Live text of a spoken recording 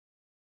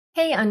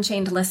Hey,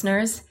 Unchained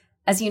listeners.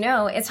 As you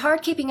know, it's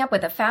hard keeping up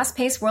with the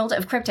fast-paced world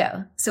of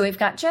crypto, so we've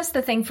got just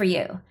the thing for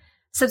you.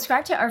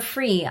 Subscribe to our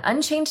free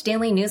Unchained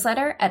daily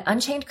newsletter at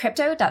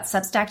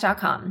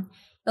unchainedcrypto.substack.com.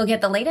 You'll get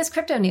the latest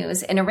crypto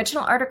news and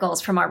original articles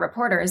from our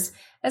reporters,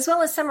 as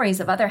well as summaries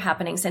of other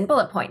happenings and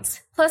bullet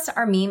points, plus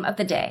our meme of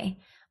the day,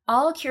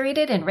 all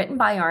curated and written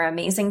by our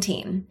amazing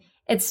team.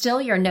 It's still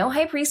your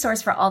no-hype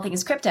resource for all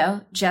things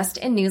crypto, just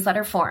in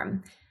newsletter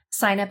form.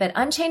 Sign up at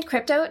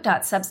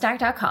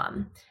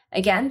unchainedcrypto.substack.com.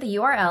 Again, the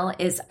URL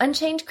is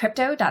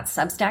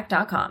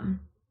unchainedcrypto.substack.com.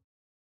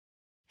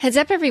 Heads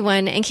up,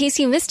 everyone. In case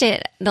you missed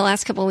it the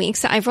last couple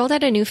weeks, I've rolled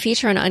out a new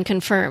feature on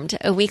Unconfirmed,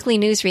 a weekly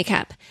news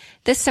recap.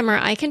 This summer,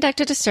 I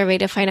conducted a survey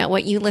to find out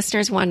what you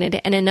listeners wanted,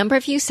 and a number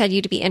of you said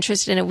you'd be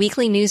interested in a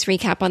weekly news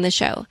recap on the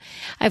show.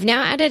 I've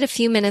now added a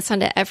few minutes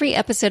onto every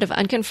episode of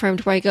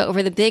Unconfirmed where I go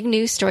over the big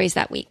news stories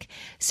that week.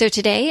 So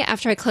today,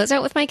 after I close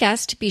out with my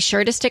guest, be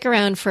sure to stick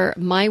around for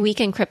My Week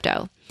in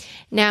Crypto.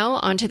 Now,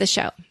 on to the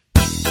show.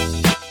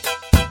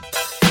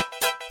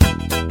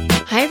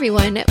 Hi,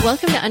 everyone.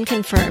 Welcome to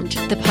Unconfirmed,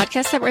 the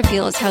podcast that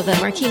reveals how the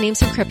marquee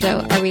names of crypto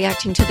are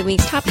reacting to the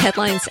week's top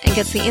headlines and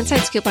gets the inside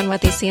scoop on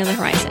what they see on the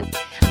horizon.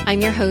 I'm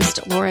your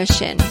host, Laura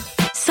Shin.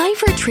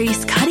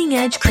 CipherTrace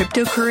cutting-edge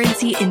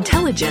cryptocurrency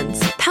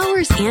intelligence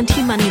powers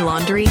anti-money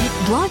laundering,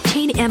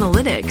 blockchain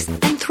analytics,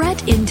 and threat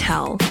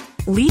intel.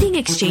 Leading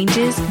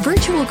exchanges,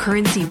 virtual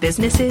currency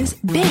businesses,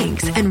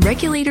 banks, and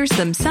regulators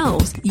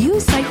themselves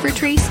use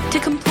CipherTrace to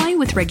comply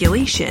with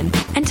regulation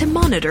and to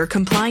monitor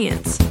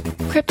compliance.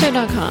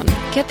 Crypto.com.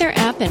 Get their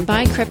app and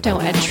buy crypto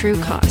at true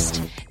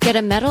cost. Get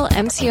a metal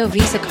MCO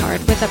Visa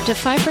card with up to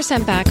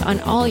 5% back on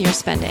all your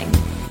spending.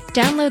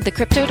 Download the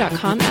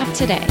Crypto.com app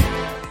today.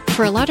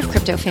 For a lot of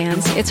crypto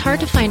fans, it's hard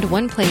to find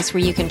one place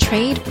where you can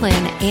trade,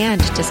 plan, and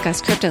discuss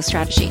crypto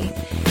strategy.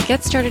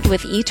 Get started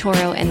with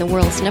eToro and the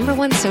world's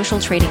 #1 social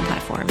trading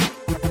platform.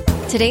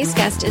 Today's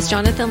guest is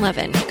Jonathan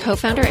Levin,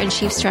 co-founder and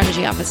chief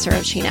strategy officer of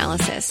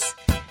Chainalysis.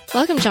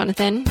 Welcome,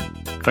 Jonathan.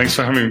 Thanks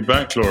for having me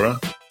back, Laura.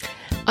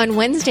 On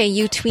Wednesday,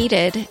 you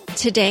tweeted,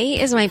 "Today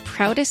is my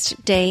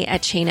proudest day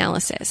at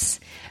Chainalysis."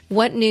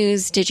 What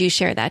news did you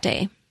share that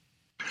day?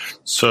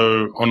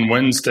 So on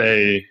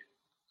Wednesday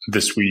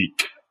this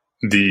week,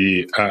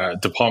 the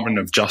Department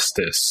of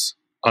Justice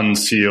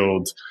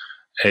unsealed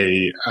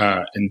a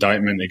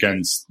indictment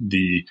against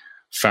the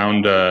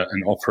founder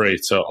and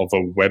operator of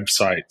a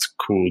website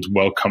called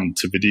Welcome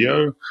to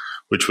Video,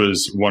 which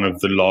was one of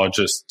the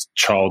largest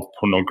child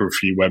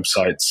pornography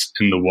websites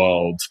in the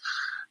world.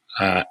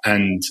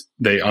 And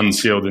they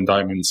unsealed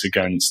indictments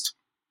against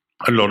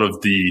a lot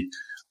of the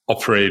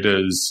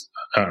operators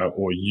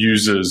or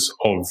users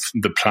of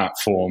the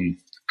platform,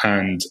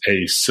 and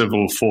a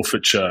civil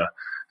forfeiture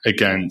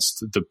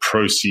against the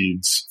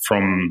proceeds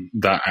from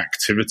that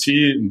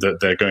activity that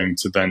they're going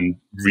to then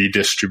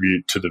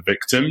redistribute to the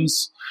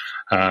victims.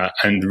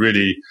 And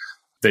really,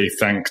 they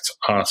thanked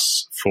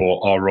us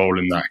for our role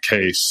in that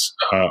case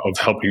of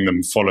helping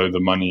them follow the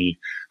money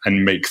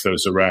and make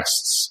those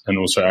arrests, and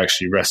also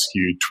actually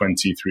rescue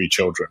 23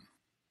 children.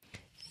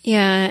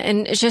 Yeah,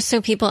 and just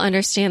so people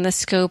understand the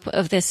scope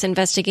of this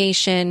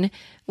investigation,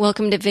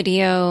 Welcome to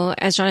Video,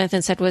 as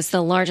Jonathan said, was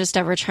the largest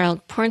ever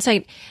child porn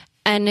site.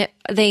 And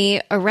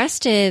they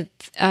arrested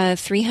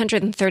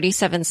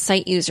 337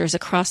 site users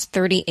across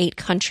 38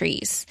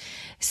 countries.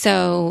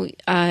 So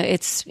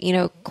it's,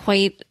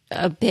 quite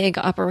a big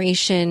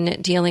operation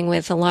dealing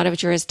with a lot of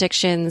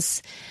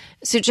jurisdictions.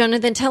 So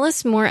Jonathan, tell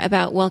us more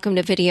about Welcome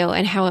to Video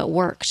and how it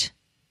worked.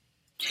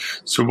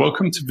 So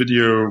Welcome to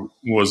Video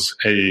was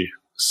a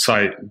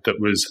site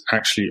that was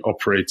actually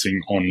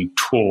operating on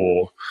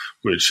Tor,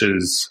 which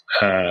is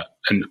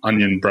an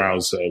Onion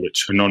browser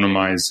which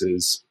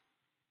anonymizes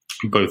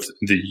both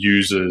the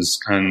users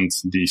and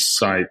the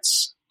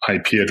site's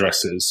IP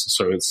addresses.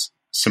 So it's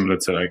similar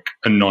to like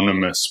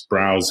anonymous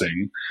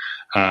browsing.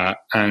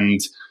 And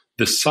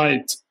the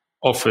site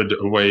offered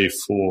a way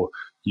for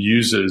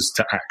users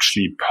to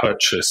actually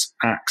purchase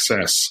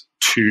access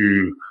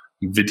to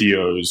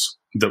videos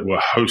that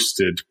were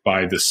hosted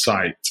by the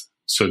site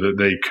so that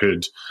they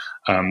could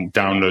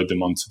download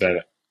them onto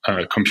their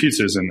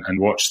computers and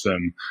watch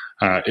them.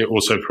 It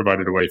also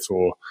provided a way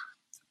for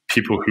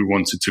people who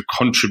wanted to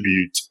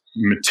contribute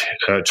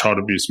child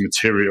abuse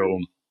material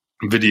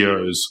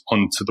videos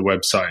onto the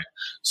website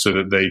so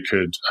that they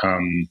could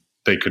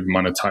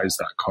monetize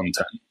that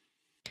content.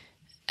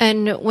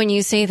 And when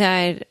you say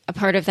that a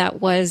part of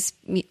that was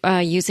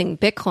using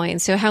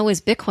Bitcoin, so how was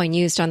Bitcoin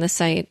used on the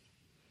site?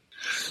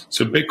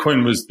 So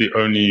Bitcoin was the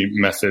only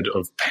method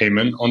of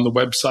payment on the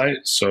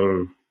website.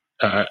 So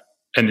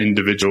an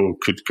individual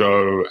could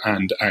go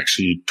and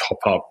actually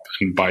top up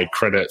and buy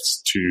credits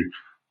to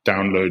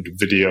download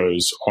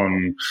videos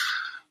on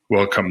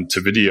Welcome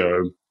to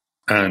Video,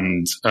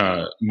 and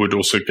would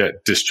also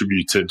get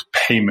distributed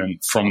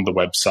payment from the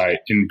website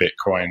in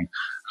Bitcoin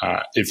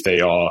if they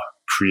are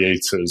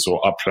creators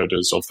or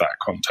uploaders of that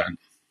content.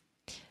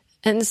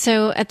 And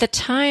so at the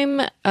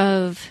time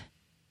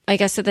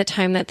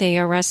that they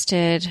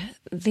arrested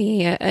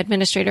the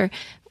administrator,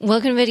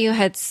 Welcome Video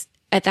had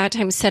at that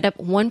time set up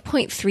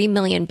 1.3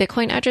 million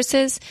Bitcoin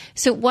addresses.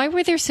 So why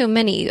were there so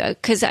many?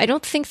 Because I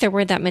don't think there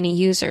were that many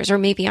users, or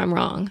maybe I'm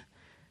wrong.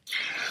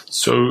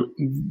 So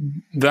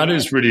that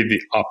is really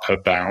the upper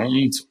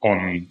bound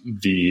on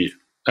the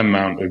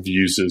amount of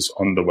users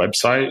on the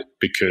website,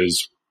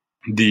 because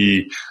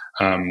the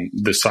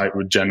site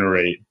would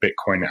generate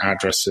Bitcoin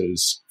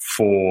addresses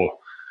for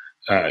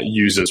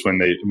users when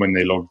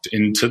they logged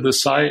into the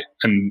site,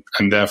 and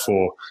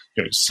therefore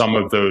some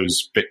of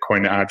those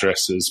Bitcoin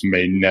addresses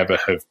may never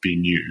have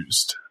been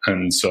used,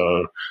 and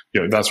so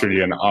that's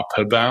really an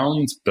upper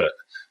bound. But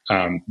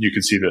you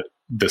could see that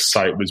the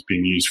site was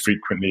being used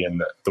frequently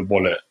and that the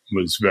wallet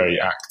was very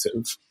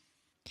active.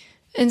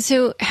 And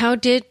so, how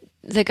did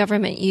the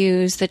government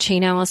use the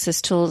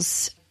Chainalysis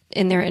tools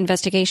in their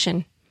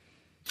investigation?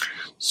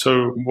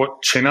 So,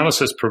 what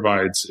Chainalysis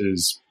provides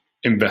is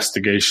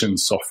investigation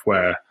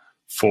software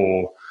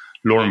for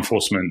law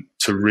enforcement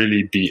to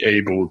really be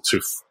able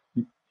to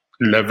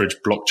leverage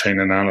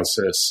blockchain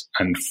analysis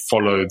and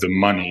follow the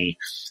money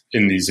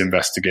in these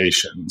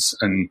investigations.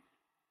 And,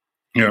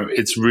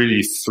 it's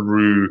really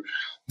through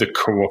the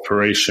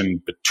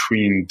cooperation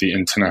between the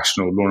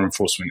international law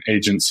enforcement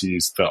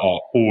agencies that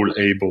are all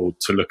able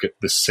to look at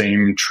the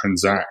same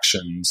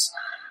transactions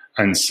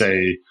and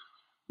say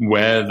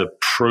where the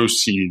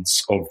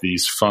proceeds of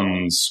these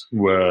funds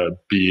were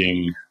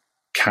being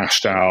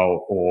cashed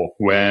out, or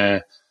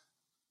where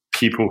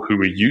people who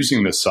were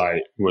using the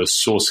site were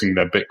sourcing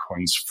their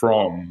Bitcoins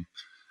from.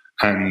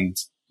 And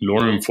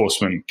law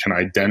enforcement can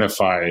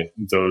identify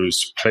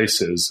those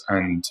places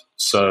and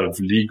serve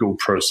legal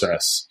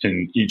process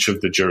in each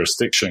of the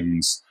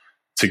jurisdictions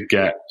to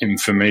get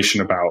information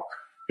about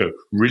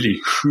really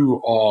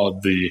who are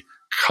the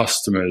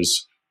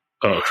customers,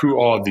 who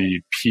are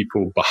the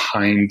people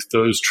behind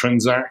those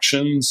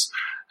transactions.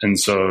 And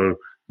so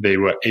they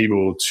were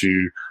able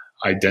to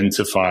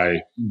identify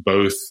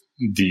both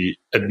the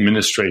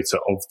administrator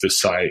of the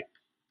site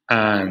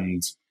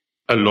and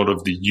a lot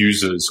of the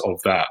users of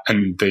that,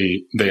 and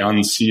they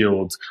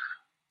unsealed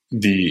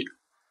the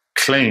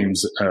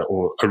claims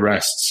or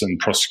arrests and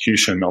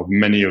prosecution of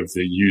many of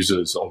the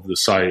users of the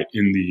site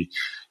in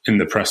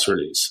the press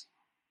release.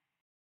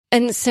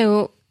 And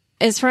so,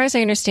 as far as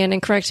I understand,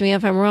 and correct me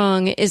if I'm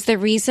wrong, is the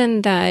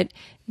reason that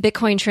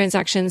Bitcoin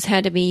transactions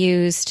had to be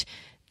used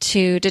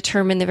to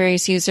determine the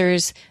various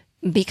users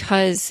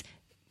because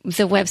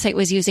the website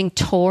was using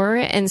Tor,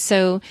 and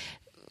so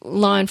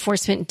law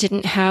enforcement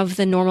didn't have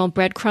the normal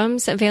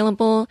breadcrumbs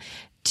available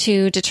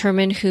to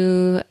determine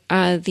who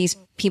these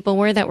people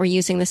were that were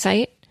using the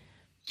site?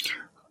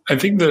 I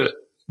think that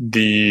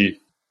the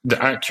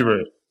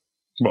accurate,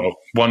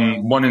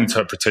 one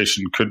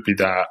interpretation could be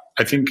that.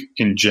 I think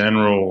in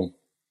general,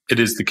 it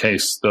is the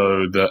case,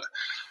 though, that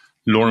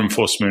law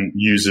enforcement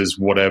uses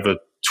whatever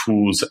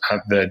tools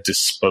at their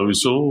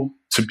disposal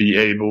to be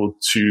able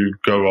to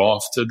go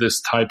after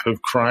this type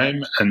of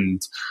crime.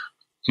 And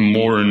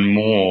more,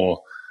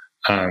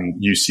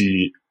 you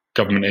see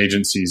government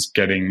agencies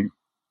getting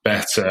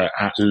better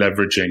at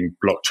leveraging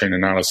blockchain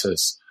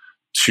analysis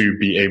to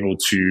be able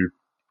to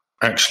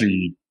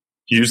actually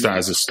use that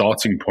as a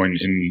starting point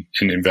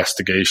in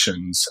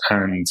investigations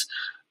and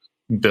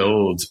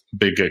build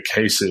bigger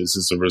cases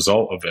as a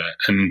result of it.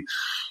 And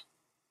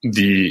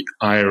the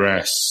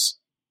IRS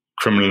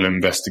Criminal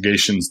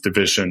Investigations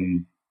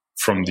Division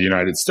from the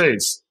United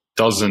States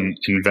doesn't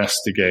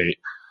investigate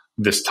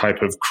this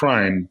type of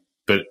crime,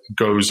 but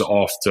goes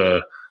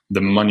after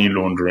the money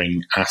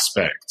laundering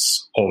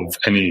aspects of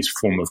any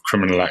form of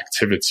criminal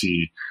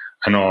activity,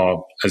 and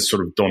are, as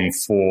sort of Don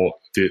Ford,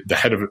 the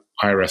head of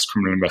IRS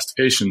Criminal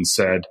Investigations,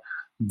 said,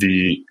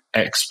 the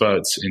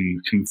experts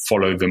in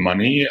follow the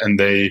money, and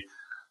they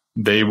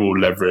will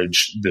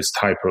leverage this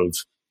type of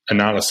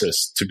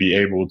analysis to be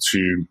able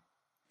to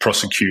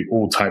prosecute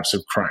all types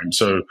of crime.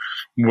 So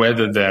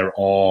whether there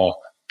are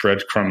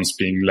breadcrumbs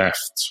being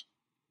left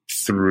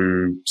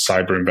through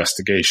cyber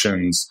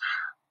investigations,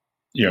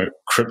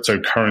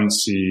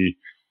 cryptocurrency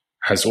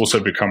has also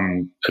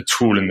become a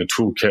tool in the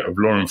toolkit of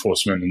law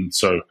enforcement. And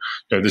so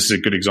this is a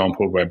good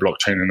example where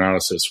blockchain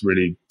analysis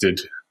really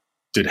did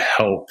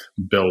help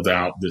build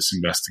out this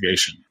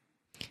investigation.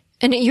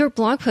 And your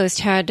blog post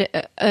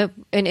had an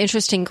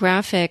interesting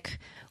graphic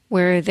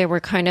where there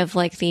were kind of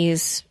like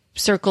these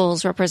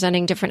circles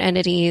representing different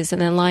entities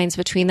and then lines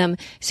between them.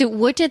 So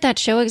what did that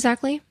show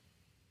exactly?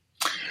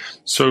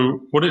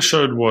 So what it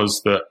showed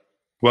was that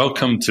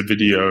Welcome to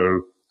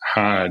Video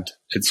had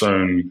its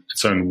own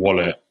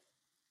wallet.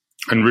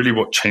 And really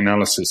what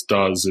Chainalysis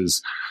does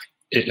is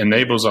it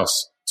enables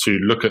us to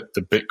look at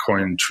the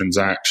Bitcoin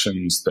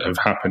transactions that have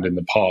happened in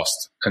the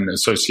past and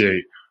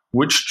associate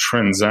which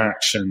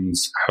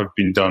transactions have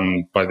been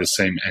done by the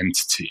same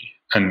entity.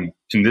 And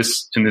in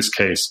this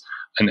case,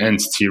 an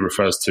entity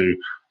refers to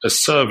a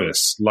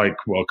service like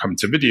Welcome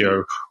to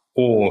Video,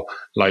 or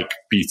like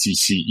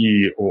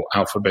BTCE or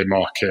Alphabet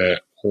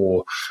Market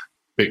or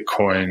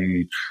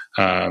Bitcoin,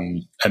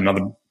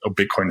 or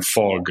Bitcoin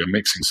Fog, a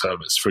mixing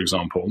service, for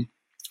example.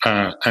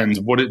 And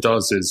what it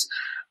does is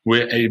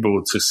we're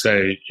able to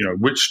say,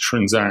 which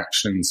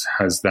transactions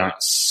has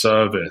that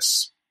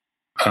service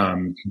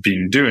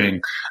been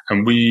doing,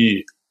 and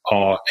we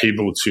are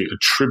able to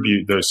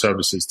attribute those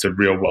services to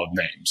real-world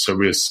names. So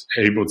we're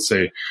able to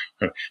say,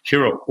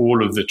 here are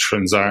all of the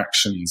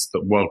transactions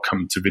that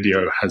Welcome to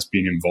Video has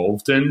been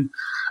involved in.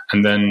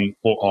 And then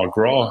what our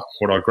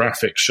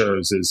graphic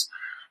shows is,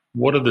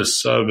 what are the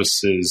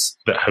services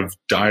that have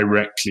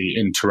directly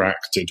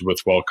interacted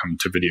with Welcome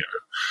to Video?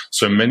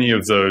 So many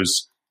of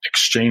those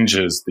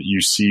exchanges that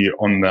you see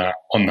on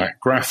that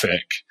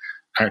graphic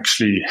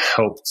actually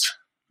helped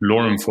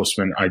law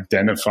enforcement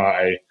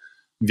identify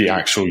the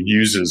actual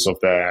users of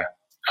their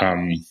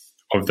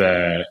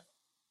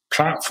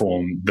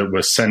platform that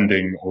were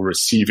sending or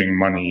receiving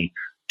money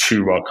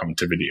to Welcome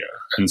to Video.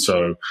 And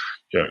so,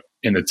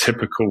 in a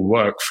typical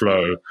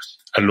workflow,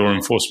 a law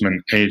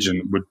enforcement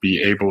agent would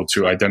be able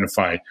to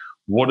identify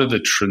what are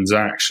the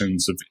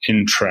transactions of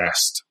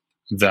interest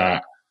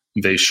that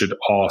they should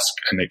ask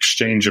an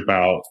exchange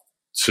about,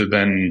 to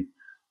then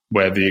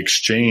where the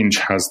exchange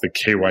has the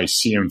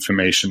KYC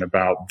information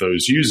about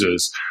those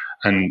users,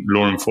 and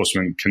law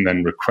enforcement can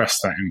then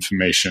request that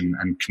information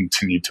and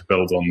continue to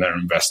build on their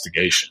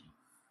investigation.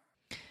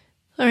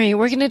 All right,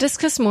 we're going to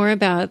discuss more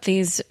about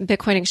these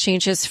Bitcoin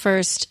exchanges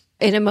first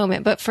in a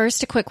moment, but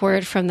first a quick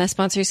word from the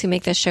sponsors who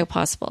make this show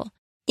possible.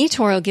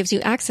 eToro gives you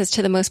access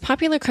to the most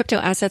popular crypto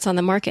assets on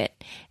the market,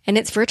 and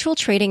its virtual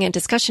trading and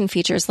discussion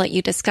features let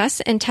you discuss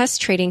and test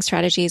trading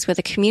strategies with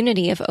a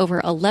community of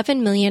over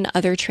 11 million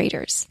other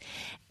traders.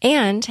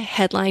 And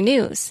headline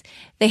news,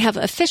 they have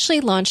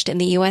officially launched in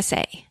the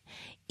USA.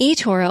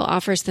 eToro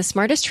offers the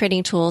smartest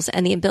trading tools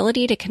and the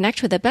ability to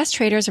connect with the best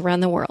traders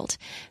around the world.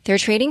 Their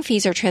trading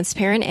fees are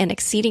transparent and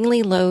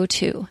exceedingly low,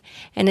 too,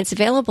 and it's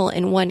available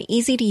in one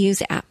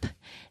easy-to-use app.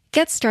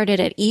 Get started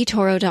at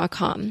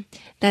eToro.com.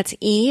 That's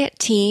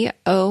eToro.com,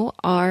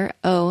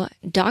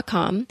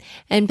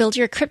 and build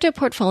your crypto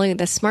portfolio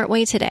the smart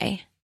way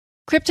today.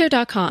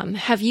 Crypto.com.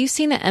 Have you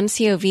seen the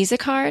MCO Visa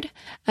card?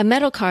 A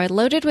metal card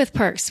loaded with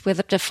perks with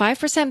up to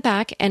 5%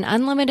 back and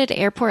unlimited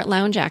airport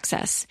lounge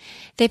access.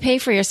 They pay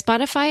for your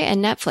Spotify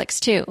and Netflix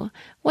too.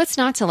 What's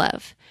not to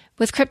love?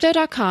 With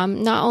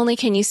Crypto.com, not only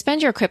can you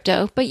spend your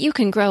crypto, but you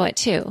can grow it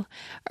too.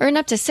 Earn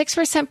up to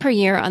 6% per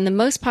year on the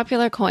most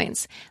popular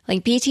coins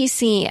like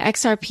BTC,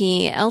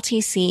 XRP,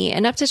 LTC,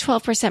 and up to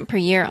 12% per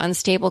year on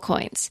stable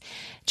coins.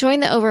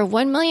 Join the over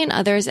 1 million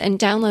others and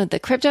download the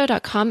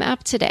Crypto.com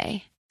app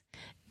today.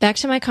 Back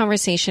to my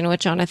conversation with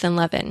Jonathan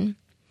Levin.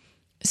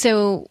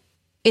 So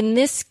in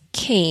this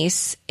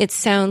case, it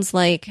sounds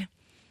like,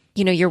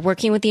 you're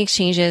working with the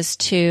exchanges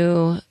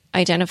to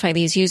identify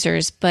these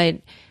users, but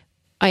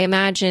I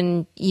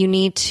imagine you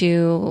need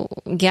to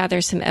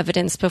gather some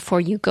evidence before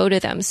you go to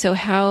them. So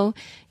how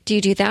do you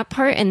do that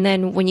part? And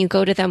then when you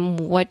go to them,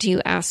 what do you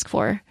ask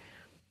for?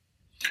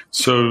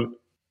 So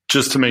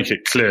just to make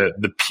it clear,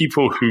 the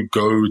people who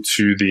go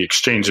to the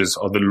exchanges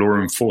are the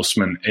law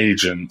enforcement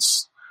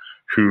agents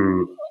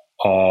who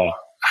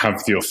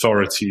have the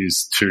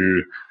authorities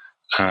to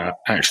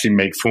actually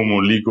make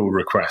formal legal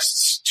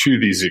requests to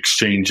these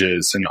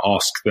exchanges and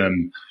ask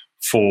them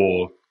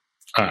for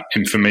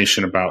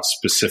information about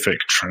specific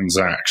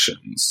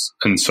transactions.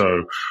 And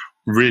so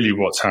really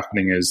what's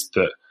happening is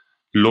that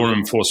law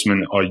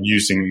enforcement are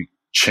using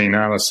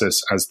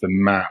Chainalysis as the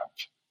map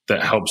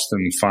that helps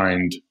them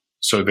find.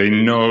 So they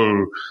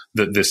know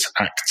that this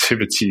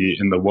activity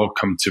in the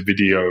Welcome to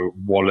Video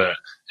wallet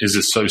is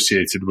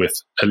associated with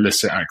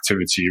illicit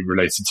activity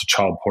related to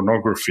child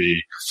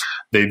pornography.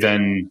 They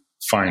then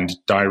find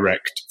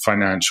direct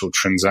financial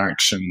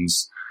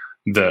transactions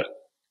that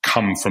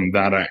come from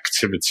that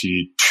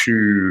activity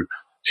to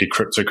a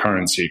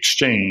cryptocurrency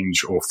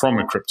exchange or from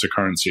a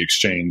cryptocurrency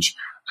exchange,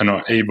 and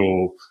are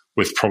able,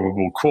 with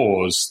probable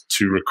cause,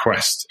 to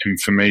request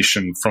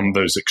information from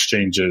those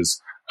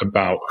exchanges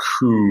about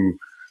who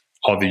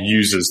are the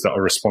users that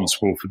are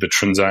responsible for the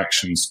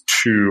transactions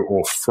to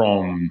or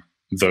from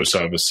those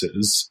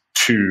services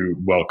to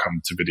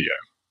Welcome to Video.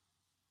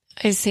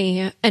 I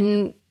see.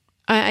 And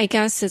I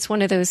guess it's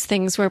one of those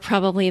things where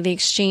probably the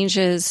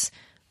exchanges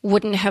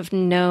wouldn't have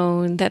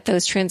known that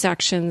those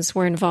transactions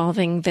were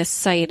involving this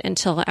site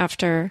until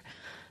after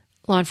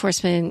law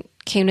enforcement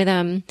came to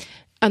them.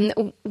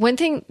 One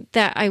thing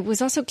that I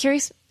was also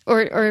curious,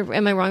 or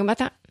am I wrong about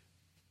that?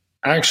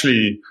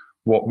 Actually,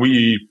 what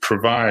we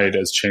provide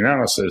as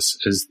Chainalysis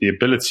is the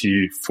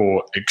ability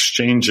for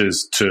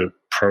exchanges to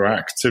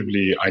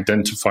proactively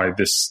identify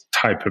this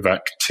type of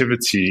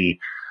activity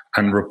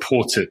and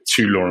report it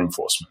to law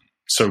enforcement.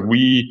 So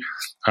we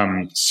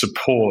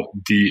support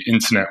the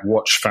Internet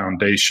Watch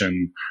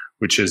Foundation,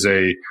 which is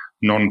a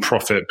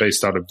non-profit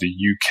based out of the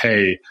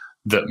UK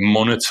that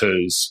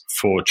monitors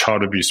for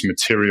child abuse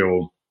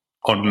material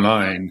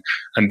online.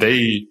 And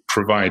they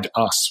provide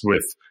us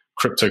with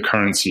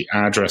cryptocurrency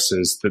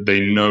addresses that they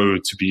know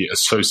to be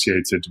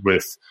associated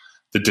with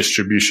the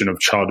distribution of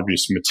child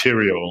abuse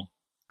material.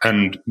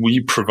 And we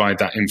provide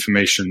that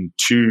information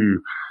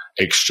to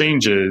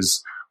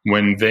exchanges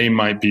when they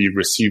might be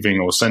receiving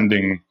or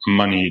sending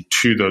money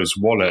to those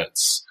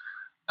wallets.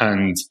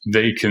 and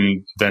they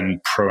can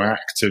then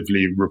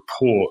proactively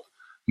report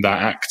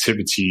that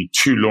activity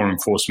to law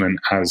enforcement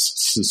as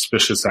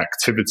suspicious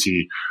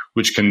activity,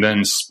 which can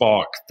then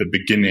spark the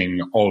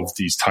beginning of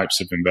these types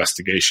of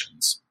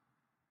investigations.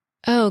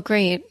 Oh,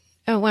 great.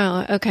 Oh,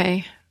 wow.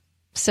 Okay.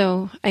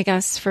 So I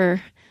guess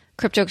for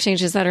crypto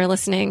exchanges that are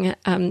listening,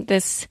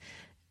 this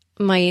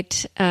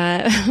might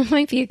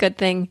be a good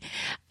thing.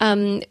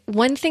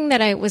 One thing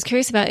that I was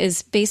curious about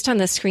is based on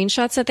the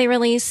screenshots that they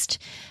released,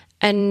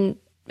 and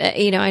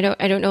I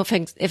don't know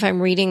if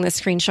I'm reading the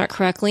screenshot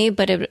correctly,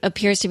 but it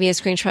appears to be a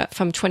screenshot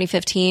from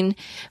 2015.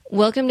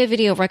 Welcome to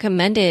Video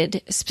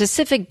recommended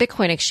specific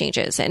Bitcoin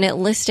exchanges, and it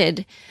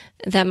listed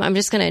them. I'm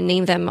just going to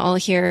name them all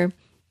here: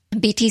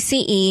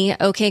 BTCE,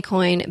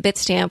 OKCoin,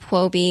 Bitstamp,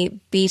 Huobi,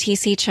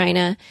 BTC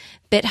China,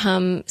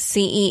 BitHum,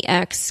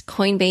 CEX,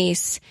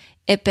 Coinbase,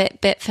 Itbit,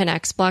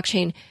 Bitfinex,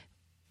 Blockchain.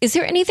 Is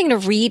there anything to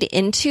read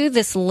into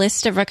this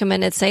list of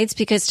recommended sites?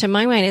 Because to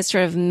my mind, it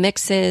sort of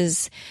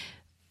mixes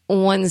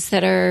ones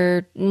that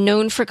are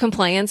known for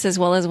compliance as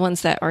well as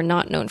ones that are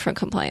not known for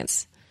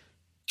compliance.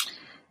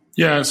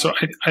 Yeah, so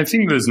I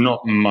think there's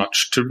not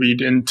much to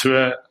read into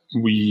it.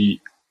 We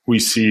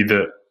see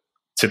that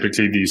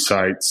typically these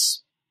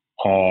sites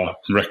are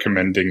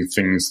recommending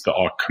things that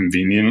are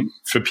convenient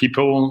for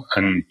people,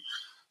 and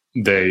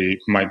they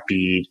might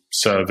be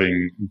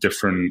serving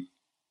different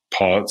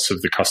parts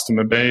of the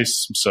customer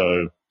base.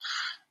 So,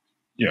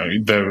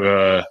 there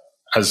were,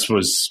 as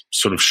was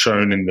sort of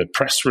shown in the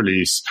press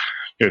release,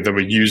 there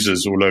were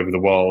users all over the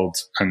world,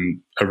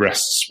 and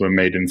arrests were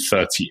made in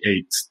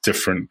 38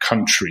 different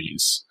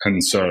countries.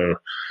 And so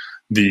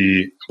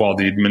while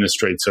the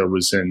administrator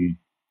was in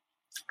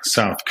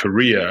South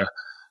Korea,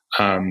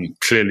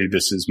 clearly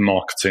this is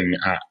marketing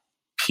at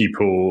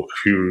people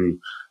who,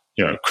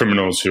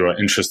 criminals who are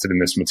interested in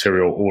this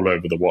material all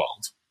over the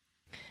world.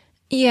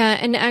 Yeah.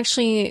 And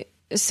actually,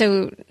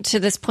 so to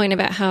this point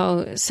about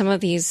how some of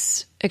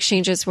these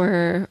exchanges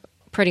were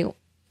pretty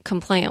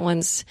compliant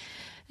ones,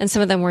 and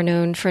some of them were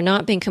known for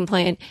not being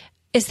compliant.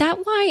 Is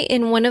that why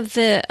in one of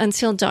the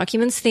unsealed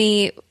documents,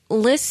 they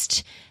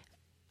list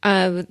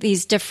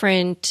these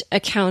different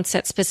accounts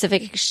at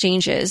specific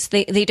exchanges?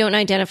 They don't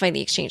identify the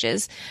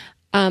exchanges.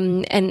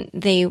 And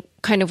they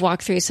kind of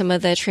walk through some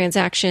of the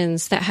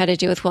transactions that had to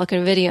do with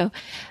Welcome Video.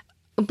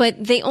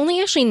 But they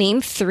only actually name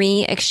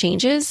 3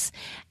 exchanges,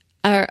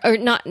 or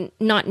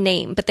not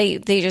name, but they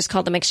just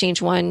call them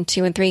exchange 1,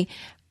 2, and 3.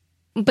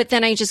 But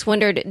then I just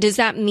wondered, does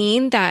that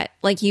mean that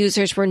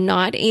users were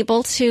not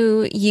able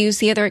to use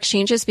the other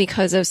exchanges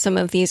because of some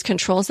of these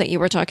controls that you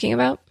were talking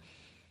about?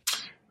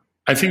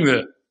 I think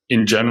that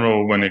in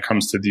general, when it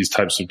comes to these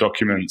types of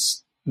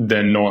documents,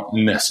 they're not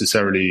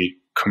necessarily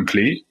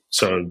complete.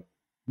 So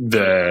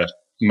there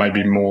might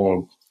be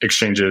more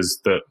exchanges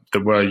that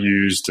were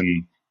used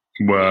and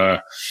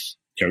were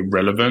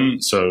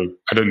relevant. So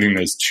I don't think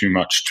there's too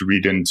much to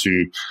read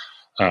into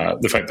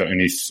the fact that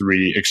only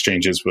 3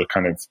 exchanges were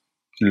kind of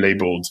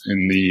labeled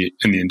in the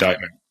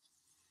indictment.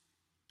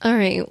 All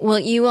right. Well,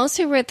 you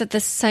also wrote that the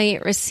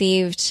site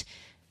received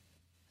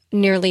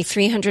nearly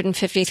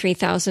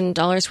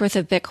 $353,000 worth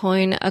of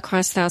Bitcoin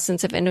across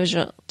thousands of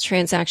individual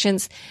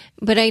transactions,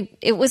 but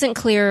it wasn't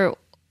clear.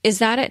 Is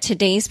that at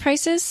today's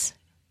prices?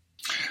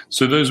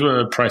 So those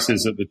were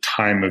prices at the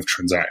time of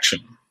transaction.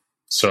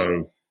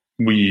 So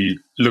we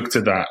looked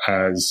at that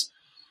as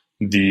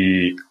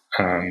the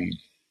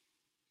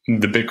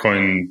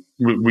Bitcoin.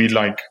 We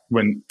like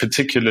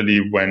particularly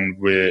when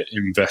we're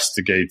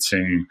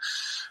investigating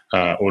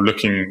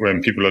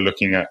when people are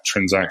looking at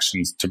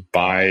transactions to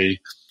buy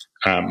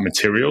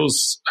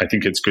materials. I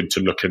think it's good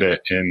to look at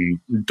it in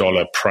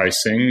dollar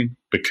pricing,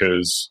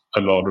 because a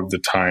lot of the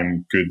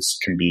time goods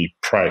can be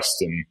priced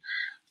in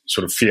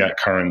sort of fiat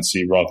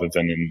currency rather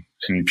than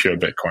in pure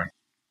Bitcoin.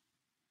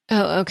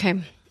 Oh,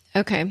 okay.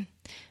 Okay.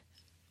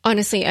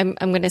 Honestly, I'm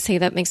going to say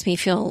that makes me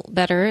feel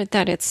better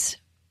that it's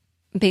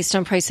based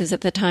on prices at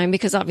the time,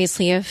 because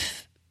obviously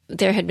if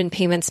there had been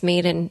payments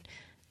made in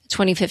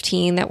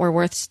 2015 that were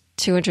worth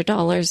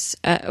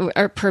 $200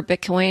 or per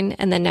Bitcoin,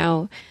 and then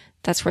now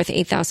that's worth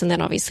 $8,000,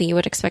 then obviously you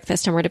would expect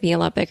this number to be a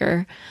lot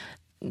bigger.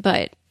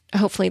 But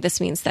hopefully this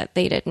means that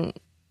they didn't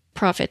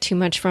profit too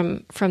much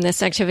from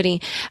this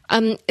activity.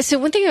 So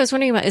one thing I was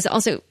wondering about is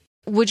also,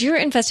 would your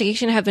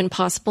investigation have been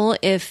possible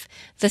if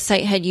the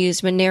site had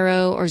used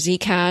Monero or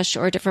Zcash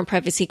or a different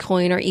privacy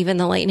coin or even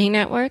the Lightning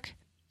Network?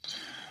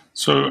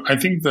 So I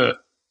think that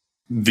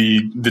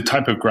the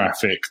type of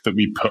graphic that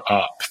we put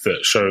up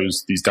that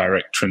shows these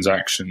direct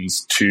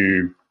transactions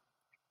to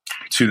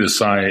the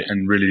site,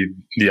 and really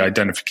the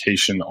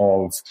identification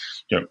of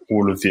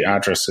all of the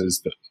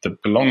addresses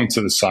that belong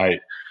to the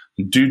site,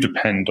 do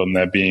depend on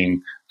there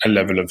being a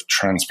level of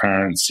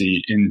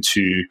transparency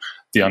into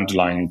the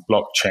underlying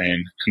blockchain.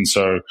 And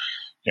so,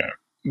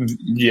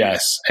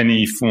 yes,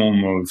 any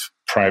form of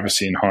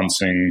privacy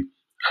enhancing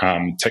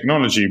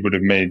technology would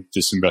have made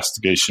this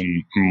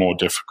investigation more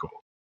difficult.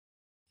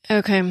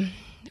 Okay.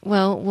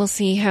 Well, we'll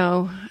see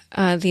how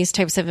these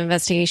types of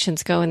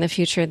investigations go in the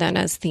future then,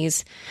 as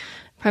these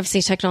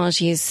privacy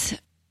technologies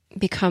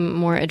become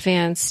more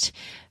advanced.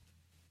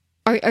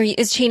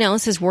 Is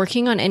Chainalysis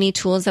working on any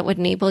tools that would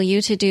enable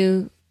you to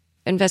do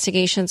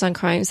investigations on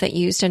crimes that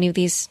used any of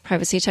these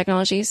privacy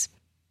technologies?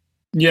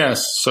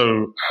 Yes.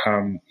 So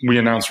we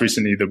announced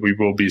recently that we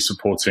will be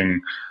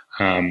supporting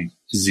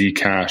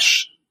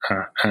Zcash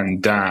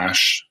and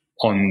Dash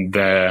on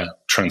their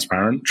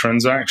transparent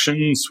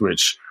transactions,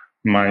 which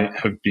might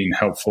have been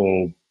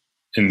helpful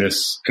in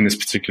this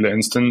particular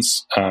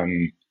instance.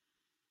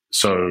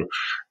 So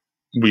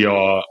we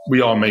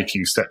are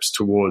making steps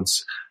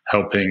towards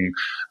helping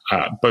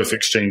both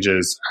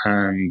exchanges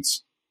and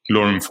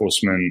law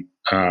enforcement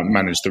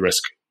manage the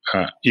risk,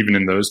 even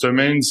in those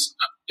domains.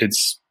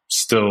 It's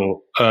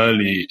still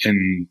early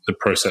in the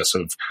process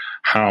of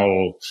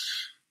how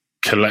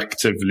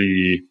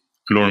collectively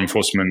law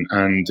enforcement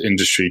and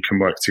industry can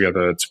work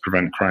together to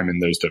prevent crime in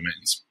those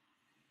domains.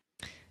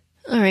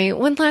 All right.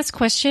 One last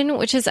question,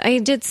 which is I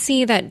did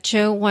see that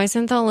Joe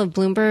Weisenthal of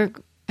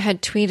Bloomberg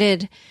had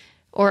tweeted,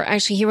 or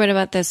actually he wrote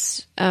about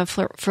this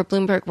for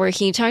Bloomberg, where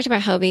he talked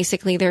about how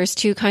basically there's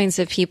two kinds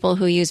of people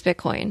who use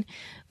Bitcoin.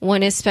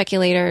 One is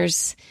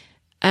speculators,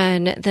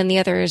 and then the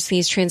other is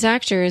these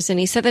transactors. And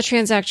he said that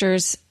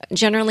transactors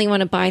generally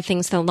want to buy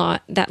things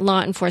that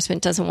law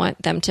enforcement doesn't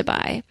want them to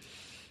buy.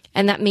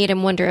 And that made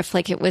him wonder if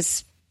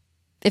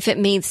it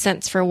made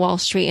sense for Wall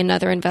Street and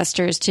other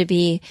investors to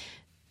be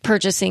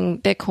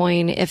purchasing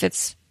Bitcoin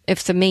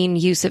if the main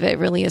use of it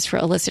really is for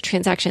illicit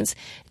transactions.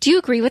 Do you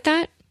agree with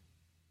that?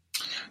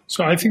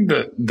 So I think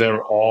that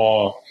there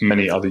are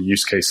many other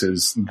use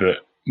cases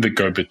that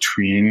go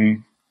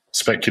between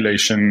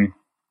speculation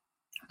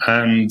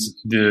and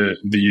the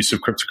use of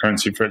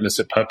cryptocurrency for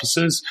illicit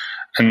purposes.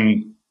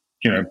 And,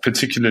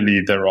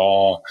 particularly there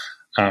are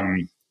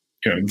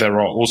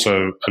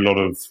also a lot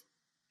of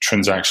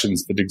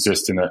transactions that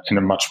exist in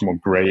a much more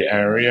gray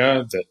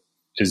area that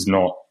is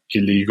not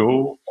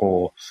illegal,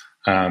 or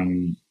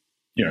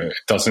it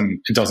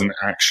doesn't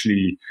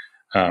actually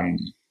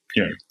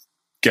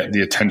get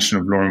the attention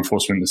of law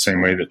enforcement the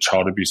same way that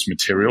child abuse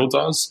material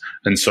does.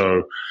 And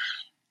so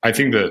I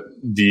think that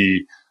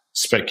the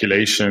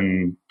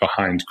speculation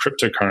behind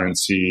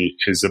cryptocurrency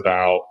is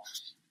about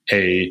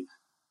a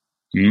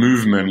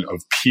movement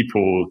of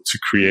people to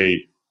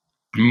create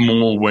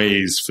more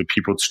ways for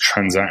people to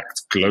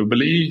transact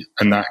globally.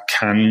 And that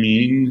can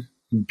mean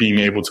being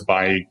able to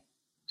buy,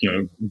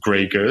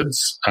 gray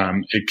goods.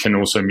 It can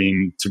also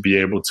mean to be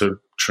able to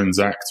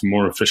transact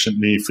more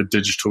efficiently for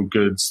digital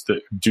goods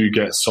that do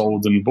get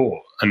sold and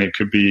bought. And it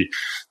could be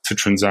to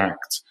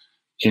transact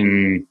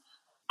in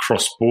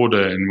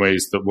cross-border in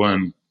ways that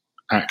weren't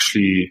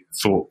actually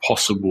thought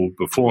possible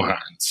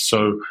beforehand.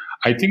 So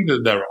I think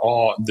that there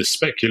are the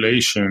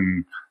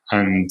speculation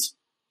and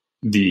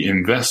the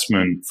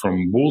investment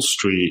from Wall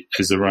Street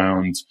is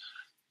around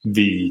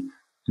the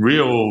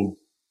real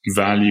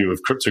value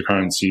of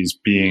cryptocurrencies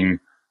being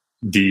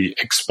the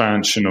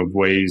expansion of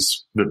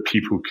ways that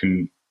people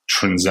can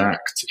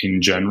transact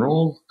in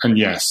general. And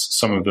yes,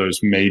 some of those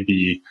may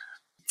be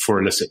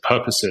for illicit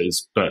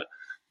purposes, but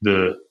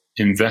the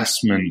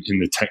investment in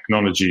the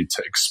technology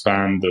to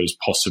expand those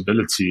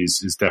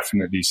possibilities is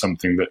definitely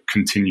something that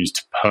continues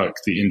to perk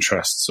the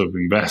interests of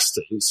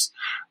investors.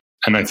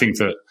 And I think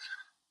that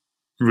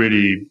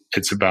really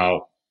it's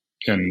about,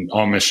 and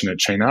our mission at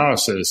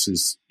Chainalysis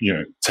is,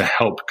 to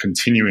help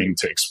continuing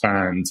to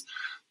expand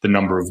the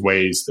number of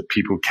ways that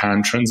people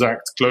can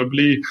transact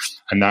globally.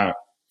 And that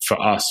for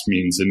us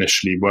means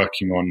initially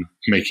working on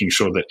making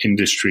sure that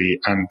industry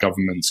and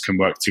governments can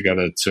work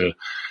together to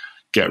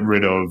get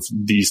rid of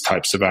these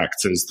types of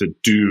actors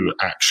that do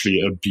actually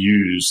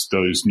abuse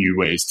those new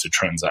ways to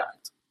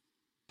transact.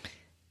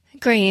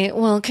 Great.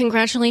 Well,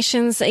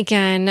 congratulations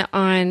again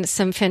on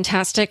some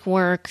fantastic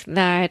work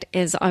that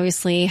is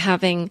obviously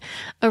having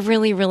a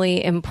really,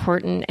 really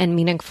important and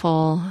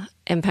meaningful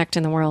impact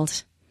in the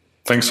world.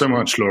 Thanks so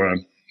much, Laura.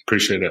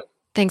 Appreciate it.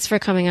 Thanks for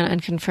coming on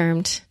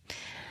Unconfirmed.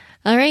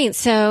 All right.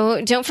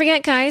 So don't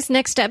forget, guys,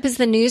 next up is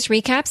the news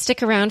recap.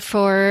 Stick around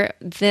for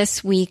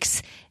this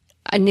week's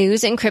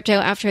news in crypto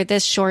after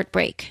this short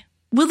break.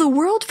 Will the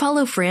world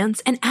follow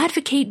France and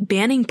advocate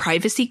banning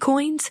privacy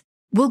coins?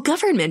 Will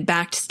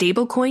government-backed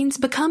stablecoins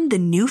become the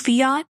new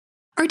fiat?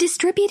 Are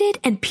distributed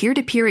and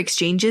peer-to-peer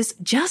exchanges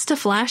just a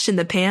flash in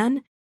the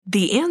pan?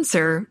 The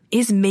answer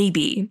is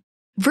maybe.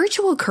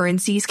 Virtual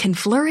currencies can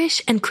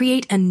flourish and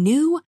create a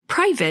new,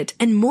 private,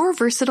 and more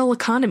versatile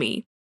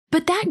economy.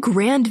 But that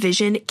grand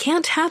vision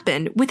can't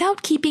happen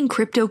without keeping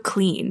crypto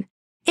clean.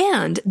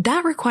 And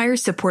that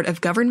requires support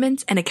of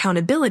governments and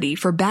accountability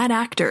for bad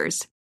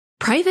actors.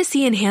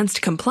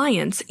 Privacy-enhanced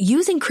compliance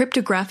using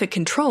cryptographic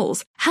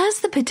controls has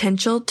the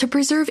potential to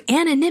preserve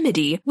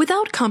anonymity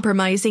without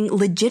compromising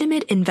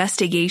legitimate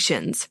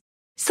investigations.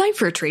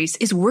 CipherTrace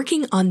is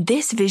working on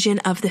this vision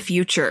of the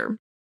future.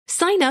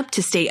 Sign up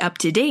to stay up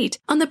to date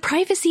on the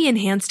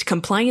Privacy-Enhanced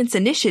Compliance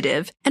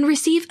Initiative and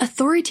receive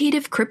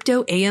authoritative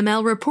crypto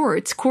AML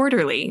reports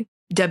quarterly.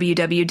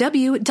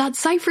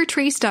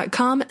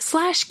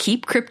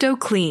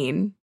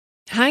 www.ciphertrace.com/keepcryptoclean.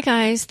 Hi,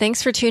 guys.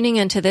 Thanks for tuning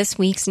into this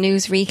week's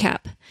news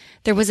recap.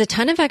 There was a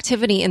ton of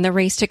activity in the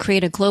race to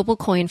create a global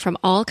coin from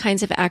all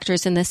kinds of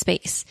actors in this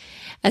space.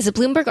 As a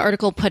Bloomberg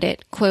article put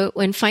it, quote,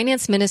 when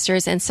finance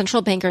ministers and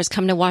central bankers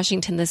come to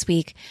Washington this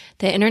week,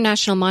 the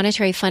International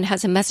Monetary Fund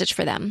has a message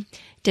for them.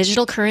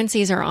 Digital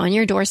currencies are on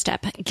your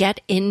doorstep.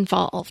 Get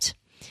involved.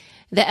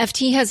 The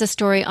FT has a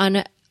story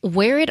on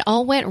where it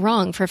all went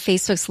wrong for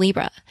Facebook's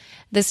Libra.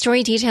 The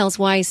story details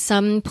why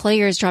some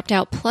players dropped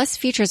out, plus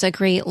features a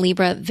great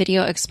Libra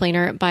video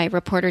explainer by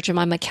reporter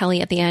Jemima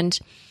Kelly at the end.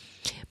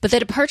 But the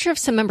departure of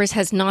some members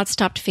has not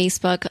stopped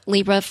Facebook.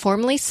 Libra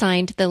formally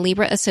signed the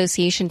Libra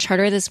Association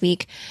charter this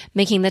week,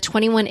 making the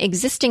 21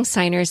 existing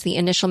signers the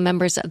initial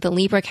members of the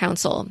Libra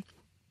Council.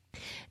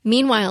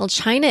 Meanwhile,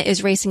 China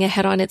is racing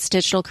ahead on its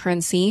digital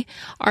currency.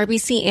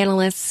 RBC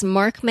analysts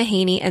Mark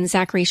Mahaney and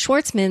Zachary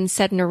Schwartzman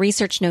said in a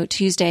research note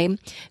Tuesday,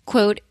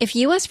 quote, if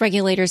U.S.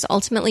 regulators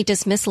ultimately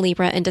dismiss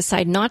Libra and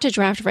decide not to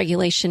draft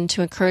regulation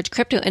to encourage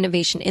crypto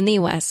innovation in the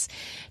U.S.,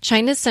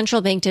 China's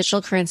central bank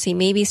digital currency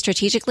may be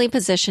strategically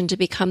positioned to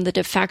become the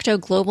de facto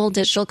global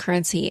digital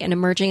currency in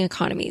emerging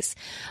economies,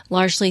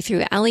 largely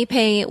through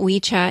Alipay,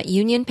 WeChat,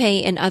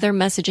 UnionPay, and other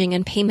messaging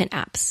and payment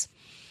apps.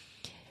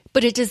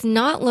 But it does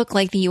not look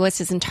like the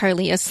U.S. is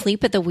entirely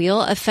asleep at the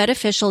wheel. A Fed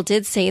official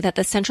did say that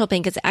the central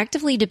bank is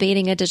actively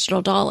debating a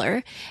digital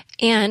dollar,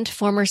 and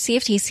former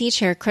CFTC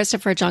chair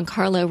Christopher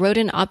Giancarlo wrote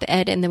an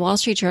op-ed in the Wall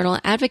Street Journal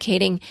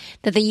advocating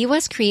that the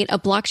U.S. create a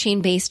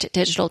blockchain-based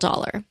digital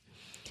dollar.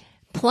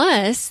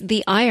 Plus,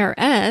 the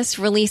IRS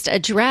released a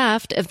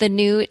draft of the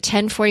new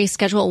 1040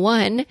 Schedule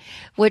 1,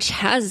 which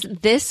has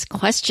this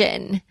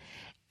question.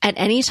 At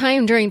any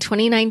time during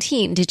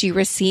 2019, did you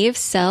receive,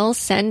 sell,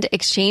 send,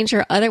 exchange,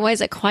 or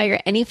otherwise acquire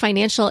any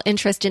financial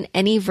interest in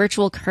any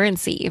virtual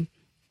currency?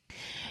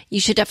 You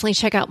should definitely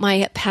check out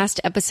my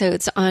past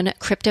episodes on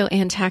crypto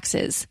and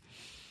taxes.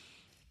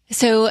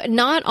 So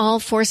not all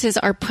forces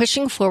are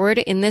pushing forward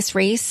in this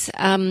race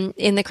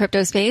in the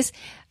crypto space.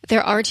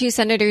 There are 2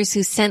 senators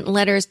who sent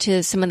letters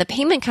to some of the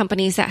payment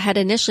companies that had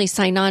initially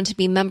signed on to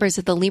be members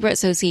of the Libra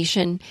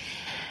Association.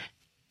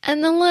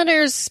 And the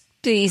letters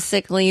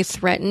basically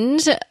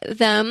threatened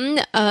them,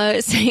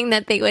 saying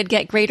that they would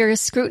get greater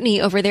scrutiny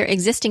over their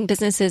existing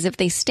businesses if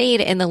they stayed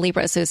in the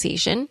Libra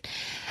Association.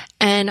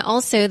 And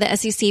also the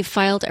SEC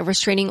filed a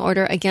restraining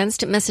order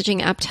against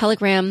messaging app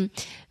Telegram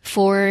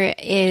for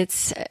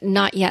its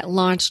not yet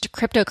launched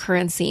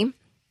cryptocurrency.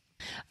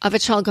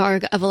 Avichal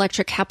Garg of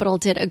Electric Capital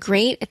did a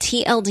great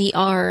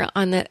TLDR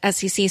on the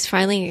SEC's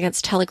filing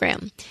against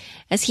Telegram.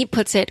 As he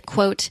puts it,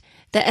 quote,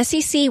 the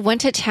SEC went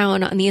to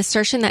town on the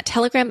assertion that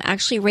Telegram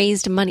actually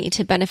raised money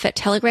to benefit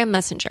Telegram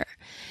Messenger.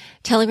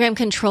 Telegram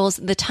controls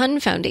the Ton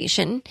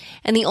Foundation,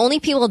 and the only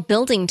people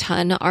building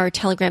Ton are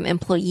Telegram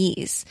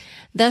employees.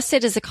 Thus,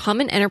 it is a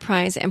common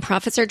enterprise, and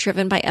profits are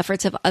driven by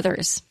efforts of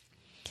others.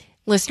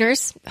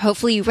 Listeners,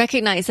 hopefully you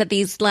recognize that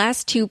these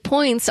last 2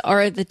 points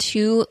are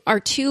two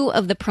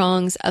of the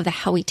prongs of the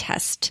Howey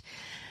test.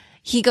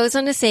 He goes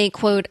on to say,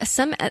 quote,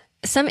 some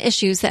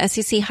issues the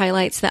SEC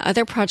highlights that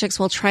other projects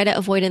will try to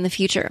avoid in the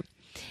future.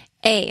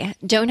 A,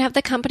 don't have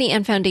the company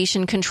and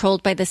foundation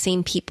controlled by the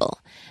same people.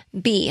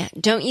 B,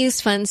 don't use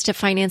funds to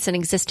finance an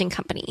existing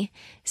company.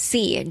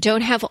 C,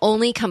 don't have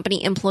only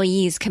company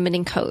employees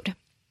committing code.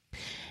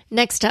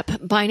 Next up,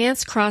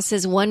 Binance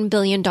crosses $1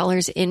 billion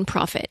in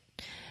profit.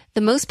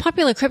 The most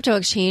popular crypto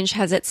exchange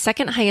has its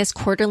second highest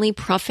quarterly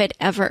profit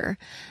ever.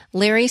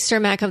 Larry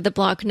Cermak of The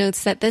Block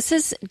notes that this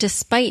is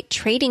despite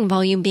trading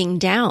volume being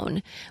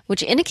down,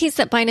 which indicates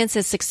that Binance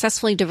is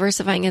successfully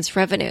diversifying its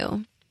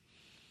revenue.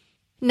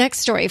 Next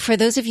story, for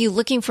those of you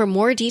looking for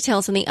more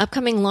details on the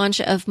upcoming launch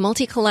of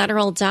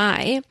multi-collateral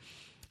DAI,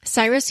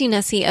 Cyrus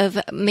Younesi of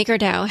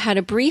MakerDAO had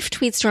a brief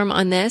tweet storm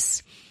on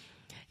this.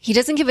 He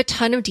doesn't give a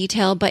ton of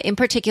detail, but in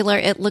particular,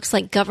 it looks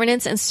like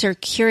governance and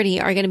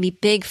security are going to be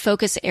big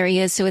focus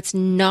areas, so it's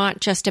not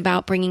just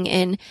about bringing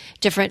in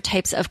different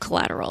types of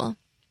collateral.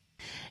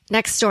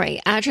 Next story,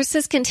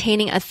 addresses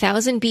containing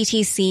 1,000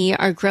 BTC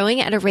are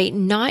growing at a rate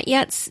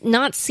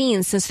not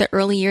seen since the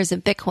early years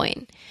of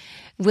Bitcoin.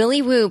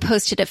 Willy Woo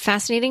posted a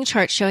fascinating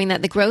chart showing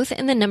that the growth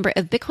in the number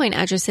of Bitcoin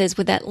addresses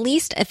with at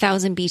least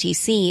 1,000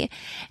 BTC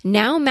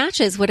now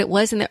matches what it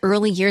was in the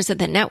early years of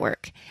the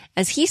network.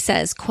 As he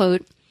says,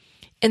 quote,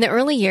 in the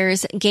early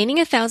years, gaining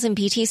 1,000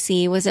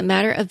 BTC was a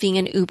matter of being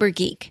an uber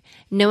geek,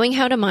 knowing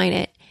how to mine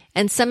it,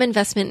 and some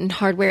investment in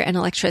hardware and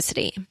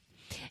electricity.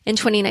 In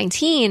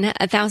 2019,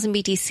 1,000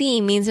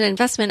 BTC means an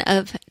investment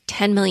of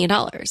 $10 million.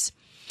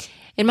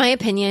 In my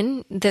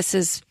opinion, this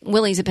is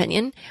Willie's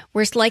opinion,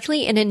 we're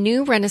likely in a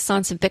new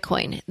renaissance of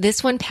Bitcoin,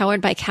 this one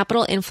powered by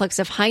capital influx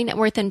of high net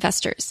worth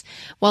investors,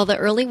 while the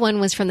early one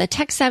was from the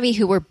tech savvy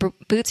who were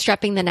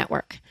bootstrapping the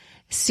network.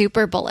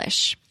 Super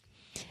bullish.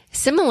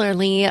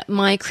 Similarly,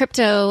 My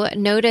Crypto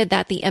noted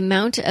that the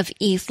amount of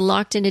ETH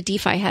locked into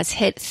DeFi has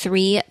hit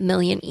 3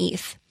 million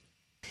ETH.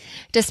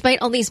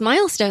 Despite all these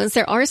milestones,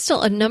 there are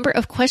still a number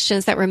of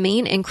questions that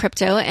remain in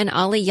crypto, and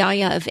Ali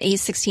Yahya of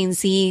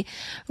A16Z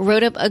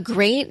wrote up a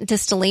great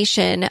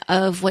distillation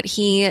of what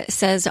he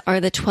says are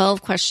the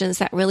 12 questions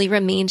that really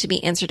remain to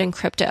be answered in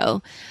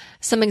crypto.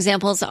 Some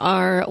examples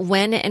are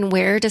when and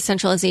where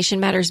decentralization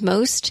matters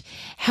most,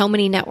 how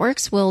many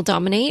networks will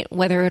dominate,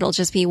 whether it'll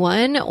just be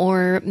one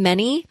or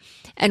many,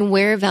 and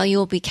where value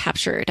will be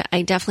captured.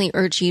 I definitely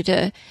urge you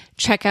to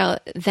check out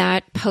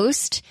that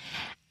post.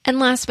 And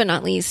last but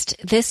not least,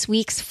 this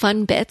week's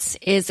fun bits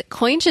is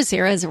Coin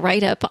Jazeera's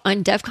write-up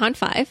on DevCon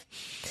 5.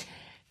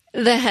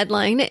 The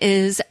headline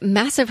is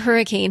Massive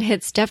Hurricane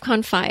Hits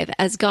DevCon 5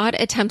 as God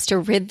Attempts to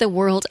Rid the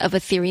World of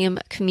Ethereum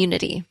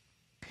Community.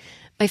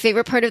 My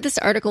favorite part of this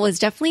article is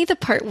definitely the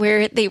part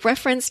where they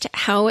referenced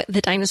how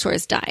the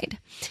dinosaurs died.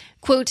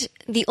 Quote,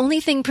 the only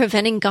thing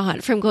preventing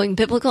God from going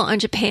biblical on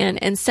Japan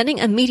and sending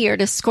a meteor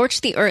to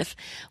scorch the earth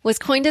was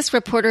CoinDesk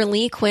reporter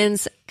Lee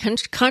Quinn's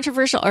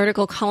controversial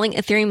article calling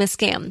Ethereum a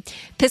scam,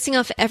 pissing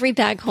off every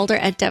bag holder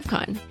at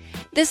DevCon.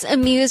 This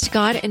amused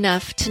God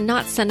enough to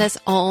not send us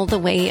all the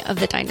way of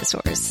the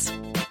dinosaurs.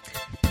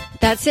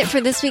 That's it for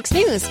this week's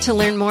news. To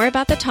learn more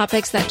about the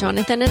topics that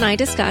Jonathan and I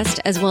discussed,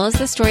 as well as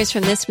the stories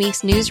from this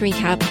week's news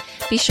recap,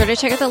 be sure to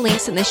check out the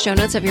links in the show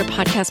notes of your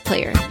podcast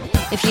player.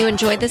 If you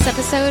enjoyed this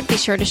episode, be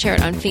sure to share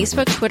it on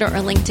Facebook, Twitter, or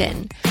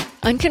LinkedIn.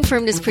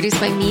 Unconfirmed is produced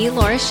by me,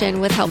 Laura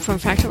Shin, with help from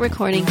Fractal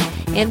Recording,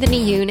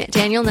 Anthony Yoon,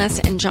 Daniel Ness,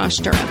 and Josh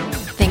Durham.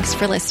 Thanks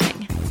for listening.